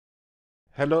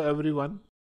Hello everyone.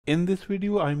 In this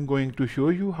video I'm going to show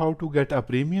you how to get a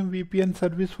premium VPN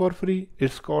service for free.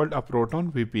 It's called a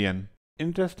Proton VPN.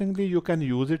 Interestingly, you can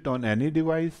use it on any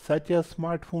device such as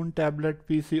smartphone, tablet,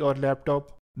 PC or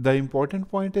laptop. The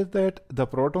important point is that the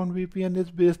Proton VPN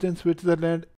is based in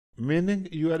Switzerland, meaning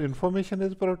your information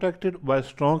is protected by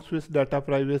strong Swiss data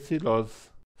privacy laws.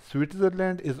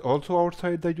 Switzerland is also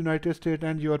outside the United States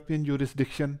and European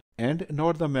jurisdiction and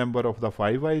not the member of the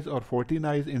Five Eyes or 14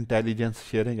 Eyes intelligence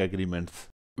sharing agreements.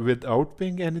 Without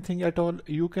paying anything at all,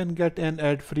 you can get an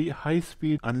ad-free,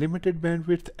 high-speed, unlimited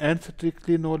bandwidth and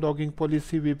strictly no logging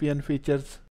policy VPN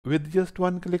features. With just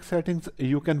one-click settings,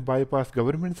 you can bypass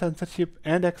government censorship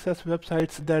and access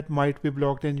websites that might be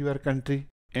blocked in your country,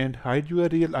 and hide your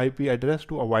real IP address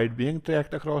to avoid being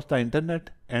tracked across the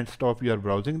internet and stop your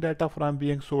browsing data from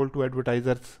being sold to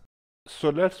advertisers. So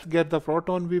let's get the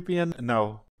Proton VPN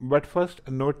now. But first,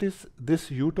 notice this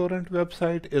uTorrent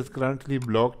website is currently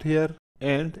blocked here,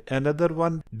 and another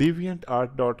one,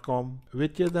 deviantart.com,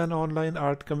 which is an online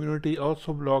art community,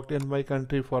 also blocked in my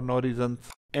country for no reasons.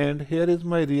 And here is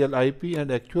my real IP and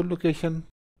actual location.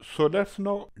 So let's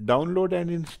now download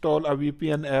and install a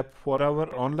VPN app for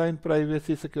our online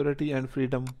privacy, security and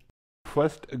freedom.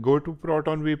 First, go to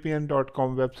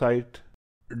protonvpn.com website.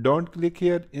 Don't click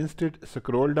here, instead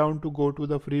scroll down to go to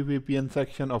the free VPN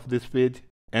section of this page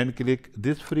and click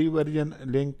this free version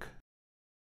link.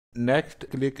 Next,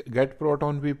 click Get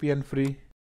Proton VPN Free.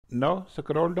 Now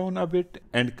scroll down a bit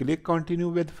and click Continue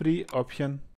with Free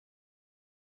option.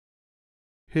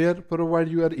 Here, provide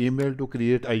your email to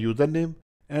create a username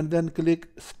and then click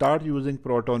Start using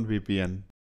Proton VPN.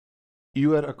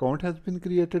 Your account has been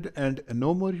created and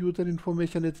no more user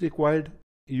information is required.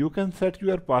 You can set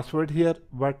your password here,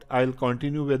 but I'll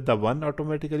continue with the one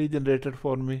automatically generated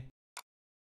for me.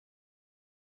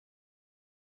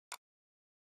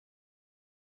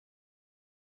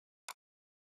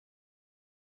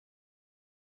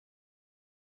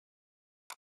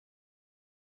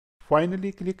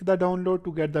 Finally, click the download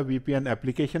to get the VPN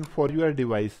application for your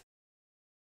device.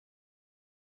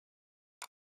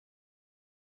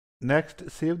 Next,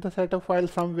 save the setup file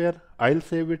somewhere. I'll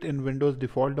save it in Windows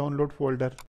default download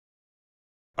folder.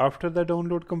 After the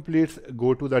download completes,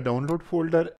 go to the download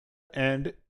folder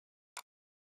and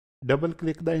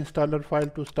double-click the installer file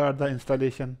to start the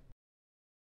installation.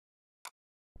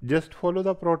 Just follow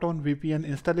the Proton VPN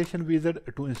installation wizard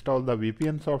to install the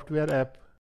VPN software app.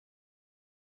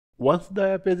 Once the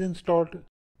app is installed,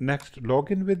 next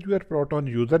log in with your Proton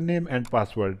username and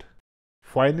password.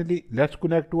 Finally, let's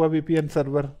connect to a VPN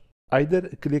server. Either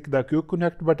click the Quick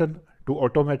Connect button to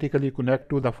automatically connect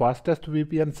to the fastest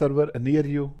VPN server near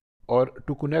you, or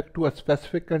to connect to a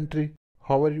specific country,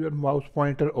 hover your mouse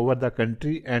pointer over the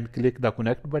country and click the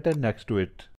Connect button next to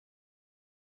it.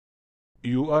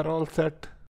 You are all set.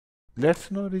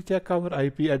 Let's now recheck our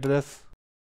IP address.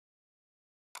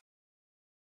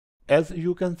 As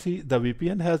you can see, the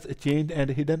VPN has changed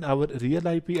and hidden our real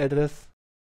IP address.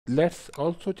 Let's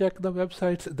also check the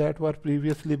websites that were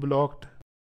previously blocked.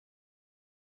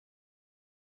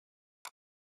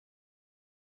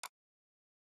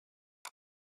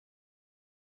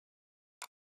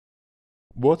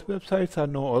 Both websites are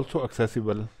now also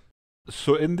accessible.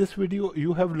 So in this video,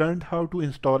 you have learned how to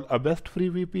install a best free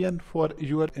VPN for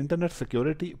your internet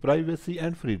security, privacy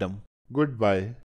and freedom. Goodbye.